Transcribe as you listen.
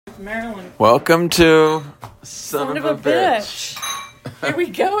Maryland. Welcome to Son of a Bitch. Here we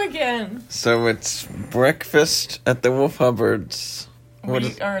go again. So it's breakfast at the Wolf-Hubbards.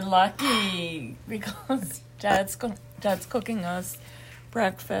 We are lucky because Dad's cooking us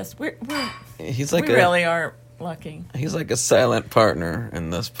breakfast. We really are lucky. He's like a silent partner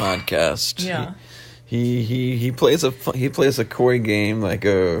in this podcast. Yeah. He plays a coy game like,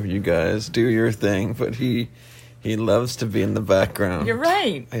 oh, you guys do your thing, but he loves to be in the background. You're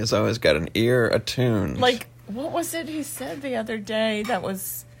right. He's always got an ear attuned. Like, what was it he said the other day that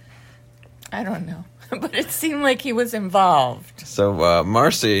was, I don't know, but it seemed like he was involved. So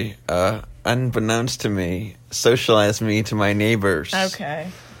Marcy, unbeknownst to me, socialized me to my neighbors. Okay.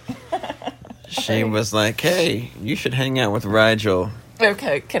 She was like, hey, you should hang out with Rigel.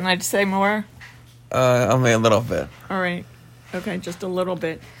 Okay, can I say more? Only a little bit. All right. Okay, just a little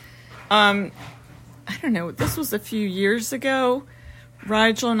bit. I don't know. This was a few years ago.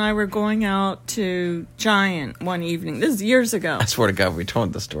 Rigel and I were going out to Giant one evening. This is years ago. I swear to God, we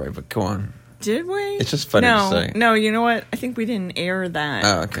told the story, but go on. Did we? It's just funny to say. No, you know what? I think we didn't air that.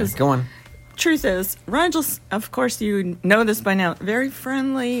 Oh, okay. Go on. Truth is, Rigel's, of course, you know this by now, very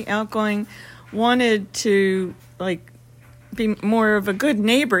friendly, outgoing, wanted to, be more of a good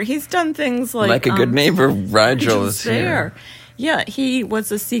neighbor. He's done things like a good neighbor, Rigel is here. Yeah, he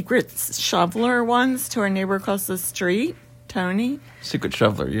was a secret shoveler once to our neighbor across the street, Tony. Secret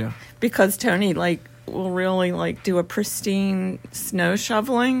shoveler, yeah. Because Tony, will really, do a pristine snow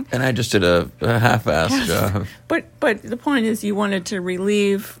shoveling. And I just did a half-assed job. But the point is you wanted to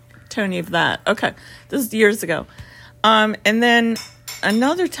relieve Tony of that. Okay, this is years ago. And then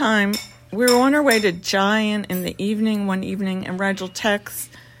another time, we were on our way to Giant in the evening, one evening, and Rigel texts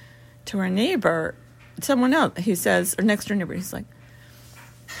to our neighbor, someone else. He says, or next door neighbor, he's like,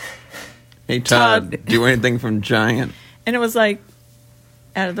 hey, Todd, do anything from Giant? And it was like,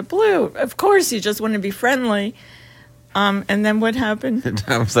 out of the blue. Of course, you just want to be friendly. And then what happened?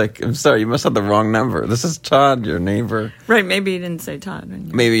 I was like, I'm sorry, you must have the wrong number. This is Todd, your neighbor. Right, maybe you didn't say Todd.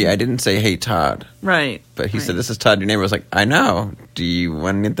 Maybe I didn't say, hey, Todd. Right. But he said, this is Todd, your neighbor. I was like, I know. Do you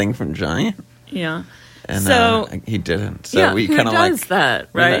want anything from Giant? Yeah. And so he didn't. So yeah, we who kind of does that,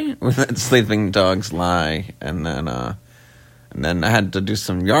 right? We let sleeping dogs lie. And then I had to do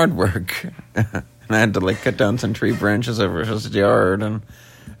some yard work. And I had to cut down some tree branches over his yard. And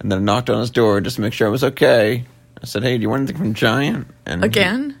then I knocked on his door just to make sure I was okay. I said, hey, do you want anything from Giant? And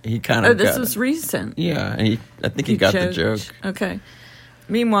again? He kind of this was recent. Yeah, and I think he got the joke. Okay.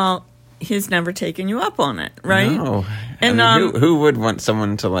 Meanwhile, he's never taken you up on it, right? No. And who would want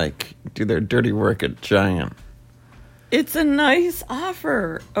someone to, do their dirty work at Giant? It's a nice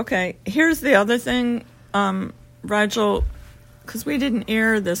offer. Okay, here's the other thing, Rigel, because we didn't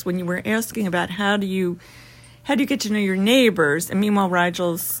air this when you were asking about how do you get to know your neighbors, and meanwhile,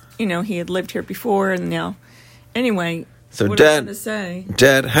 Rigel's, he had lived here before, and now... Anyway, so what Dad, I was going to say...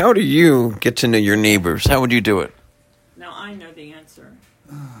 Dad, how do you get to know your neighbors? How would you do it? Now I know the answer.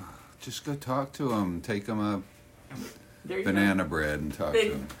 Just go talk to them. Take them a banana bread and talk to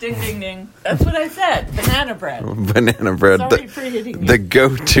them. Ding, ding, ding. That's what I said. Banana bread. Banana bread. Sorry for hitting me. The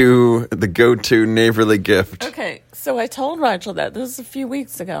go-to neighborly gift. Okay, so I told Rigel that. This was a few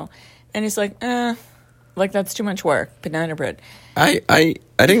weeks ago. And he's like, that's too much work. Banana bread. I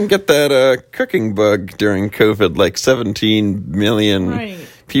didn't get that cooking bug during COVID 17 million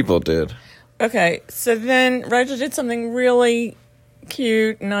people did. Okay, so then Rigel did something really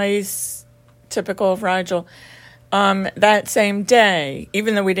cute, nice, typical of Rigel. That same day,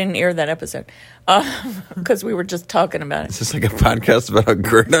 even though we didn't air that episode, because we were just talking about it. Is this like a podcast about how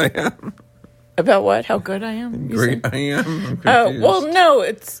great I am? About what? How good I am? Great I am? Oh, well,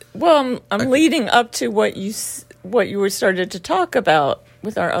 no, I'm leading up to what you were started to talk about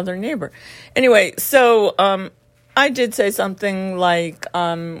with our other neighbor. Anyway, so I did say something like,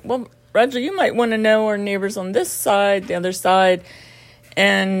 Roger, you might want to know our neighbors on this side, the other side,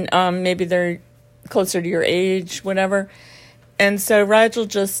 and maybe they're closer to your age, whatever. And so Rigel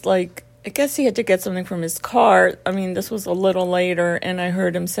just I guess he had to get something from his car. I mean, this was a little later, and I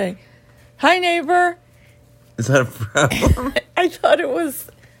heard him say, hi, neighbor. Is that a problem? I thought it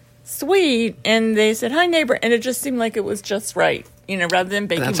was sweet, and they said, hi, neighbor, and it just seemed like it was just right, rather than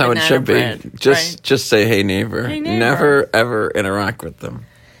baking That's how it should bread, be. Just say, hey, neighbor. Hey, neighbor. Never, ever interact with them.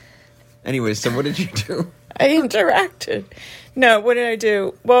 Anyway, so what did you do? I interacted. No, what did I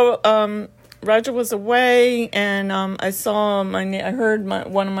do? Well, Roger was away, and I saw I heard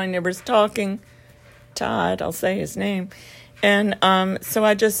one of my neighbors talking, Todd, I'll say his name, and so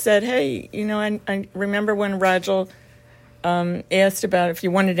I just said, hey, I remember when Rigel asked about if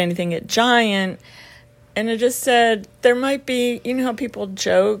you wanted anything at Giant, And it just said, there might be, you know how people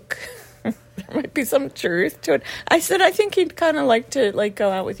joke? There might be some truth to it. I said, I think he'd kind of like to go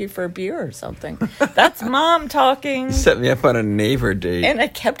out with you for a beer or something. That's Mom talking. Set me up on a neighbor date. And I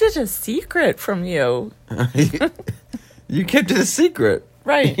kept it a secret from you. You kept it a secret.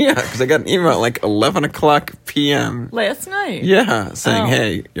 Right. Yeah, because I got an email at 11 o'clock p.m. Last night. Yeah, saying,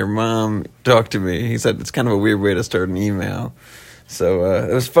 hey, your mom talked to me. He said it's kind of a weird way to start an email. So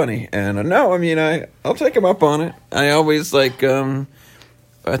it was funny. And no, I mean, I'll take him up on it. I always I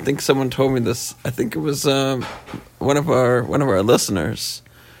think someone told me this. I think it was one of our listeners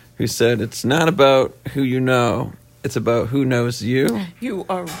who said it's not about who you know. It's about who knows you. You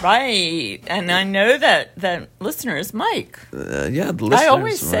are right. And I know that listener is Mike. Yeah, the listener I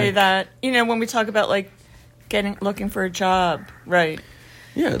always is say Mike. that, when we talk about looking for a job. Right.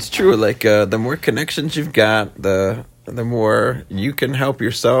 Yeah, it's true. The more connections you've got, the more you can help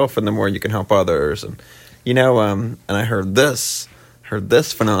yourself and the more you can help others. And and I heard this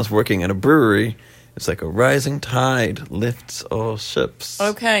when I was working at a brewery. It's like a rising tide lifts all ships.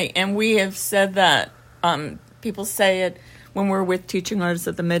 Okay, and we have said that. People say it when we're with teaching artists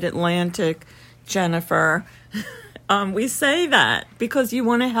at the Mid-Atlantic, Jennifer. We say that because you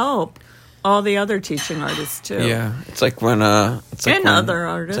want to help all the other teaching artists too. Yeah, it's like when other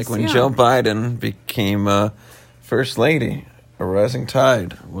artists. It's like when Jill Biden became First Lady. A rising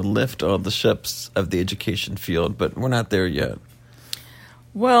tide will lift all the ships of the education field, but we're not there yet.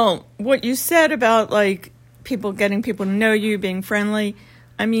 Well, what you said about getting people to know you, being friendly,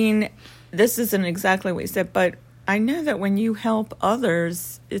 I mean, this isn't exactly what you said, but I know that when you help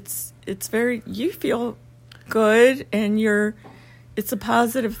others, it's you feel good and it's a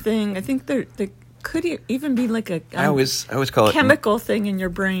positive thing. I think there could even be I always call it chemical thing in your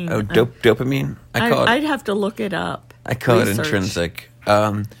brain. Oh, dopamine. I'd have to look it up. I call it intrinsic.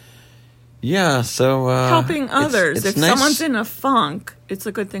 Yeah, so helping others. If nice. Someone's in a funk, it's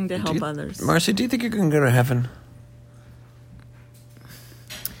a good thing to help others. Marcy, do you think you're going to go to heaven?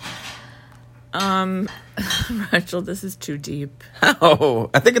 Rachel, this is too deep. How?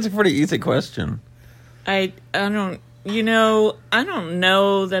 I think it's a pretty easy question. I don't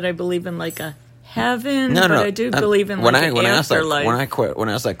know that I believe in a heaven, but I do believe in an afterlife. When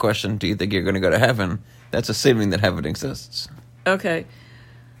I ask that question, do you think you're going to go to heaven? That's assuming that heaven exists. Okay.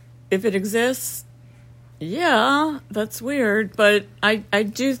 If it exists, yeah, that's weird, but I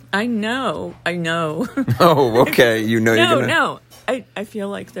know. Oh, okay. You're gonna... No. I feel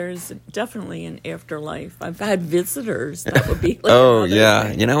like there's definitely an afterlife. I've had visitors. That would be oh, yeah.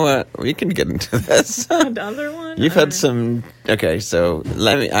 Thing. You know what? We can get into this. Another one? You've had some... Okay, so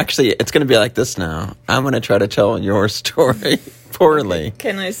let me... Actually, it's going to be like this now. I'm going to try to tell your story poorly. Okay.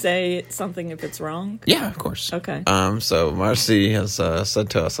 Can I say something if it's wrong? Yeah, of course. Okay. So Marcy has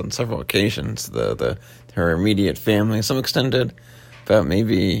said to us on several occasions, her immediate family, some extended, about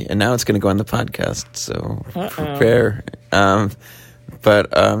maybe... And now it's going to go on the podcast, so prepare...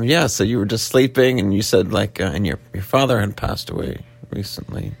 yeah, so you were just sleeping, and you said and your father had passed away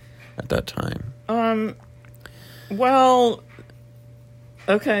recently at that time. Well,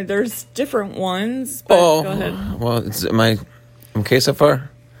 okay, there's different ones. But go ahead. Well, am I okay so far?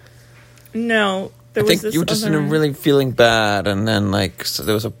 No, I think you were just really feeling bad, and then so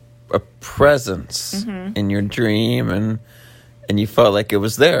there was a presence in your dream, and you felt like it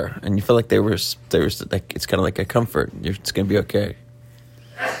was there, and you felt like there was it's kind of like a comfort. It's going to be okay.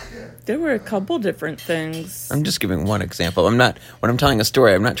 There were a couple different things. I'm just giving one example. When I'm telling a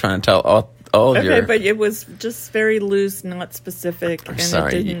story, I'm not trying to tell all of your... Okay, but it was just very loose, not specific, and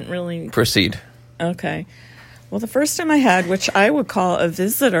sorry, it didn't really... Proceed. Okay. Well, the first time I had, which I would call a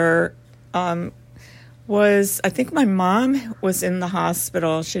visitor, was, I think my mom was in the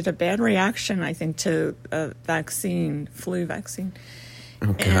hospital. She had a bad reaction, I think, to a vaccine, flu vaccine.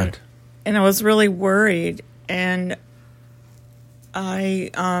 Oh, God. And I was really worried. And I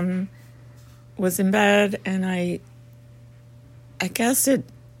was in bed, and I guess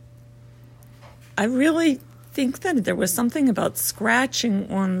I really think that there was something about scratching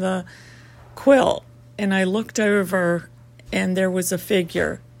on the quilt. And I looked over, and there was a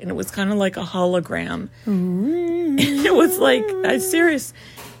figure. And it was kind of like a hologram. And it was serious.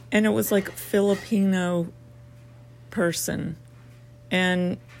 And it was like a Filipino person.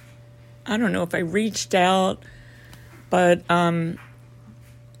 And I don't know if I reached out, but I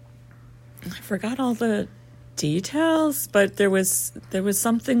forgot all the details, but there was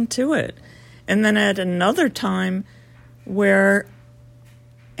something to it. And then at another time where,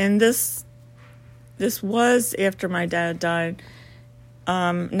 and this was after my dad died,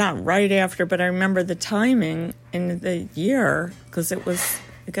 not right after, but I remember the timing in the year, because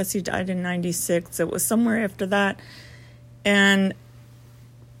I guess he died in 96. It was somewhere after that. And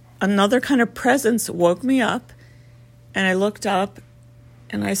another kind of presence woke me up, and I looked up,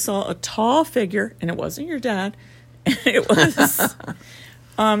 and I saw a tall figure, and it wasn't your dad. It was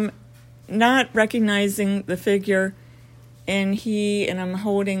not recognizing the figure, and I'm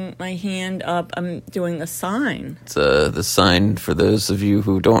holding my hand up. I'm doing a sign. It's the sign for those of you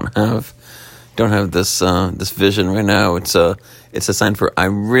who don't have this vision right now. It's a sign for I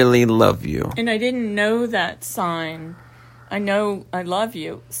really love you. And I didn't know that sign. I know I love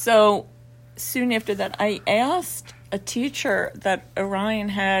you. So soon after that, I asked a teacher that Orion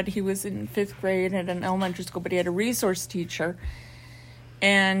had. He was in 5th grade at an elementary school, but he had a resource teacher.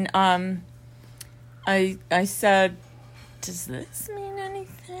 And I said, does this mean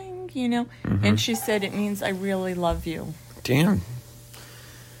anything? Mm-hmm. And she said, it means I really love you. Damn.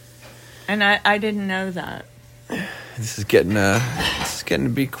 And I didn't know that. This is getting to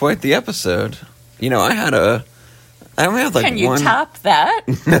be quite the episode. I only have like one. Can you top that?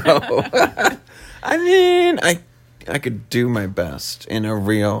 No. I mean, I could do my best in a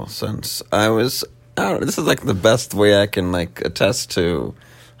real sense. I don't know, this is like the best way I can like attest to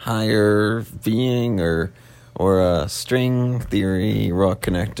higher being or string theory, raw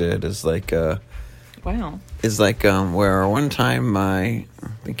connected is like wow. Is like where one time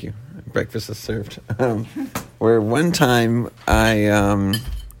thank you, breakfast is served. Where one time I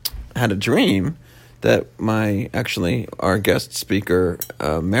had a dream that our guest speaker,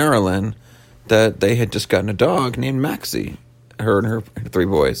 Marilyn, that they had just gotten a dog named Maxie, her and her 3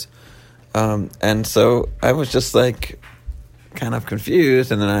 boys. And so I was just like kind of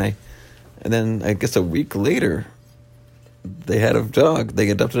confused. And then I guess a week later, they had a dog. They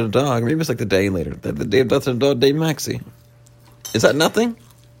adopted a dog. Maybe it was like the day later. They adopted a dog named Maxie. Is that nothing?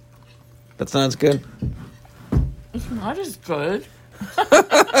 That's not as good? It's not as good.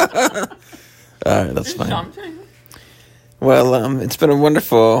 All right, that's fine. Something. Well, it's been a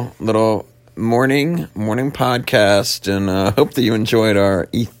wonderful little morning podcast, and hope that you enjoyed our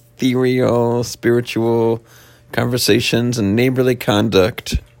ethereal, spiritual conversations and neighborly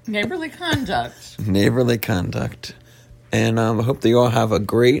conduct. Neighborly conduct. And I hope that you all have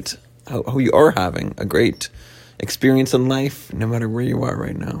you are having a great experience in life, no matter where you are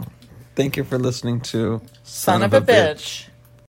right now. Thank you for listening to Son of a Bitch.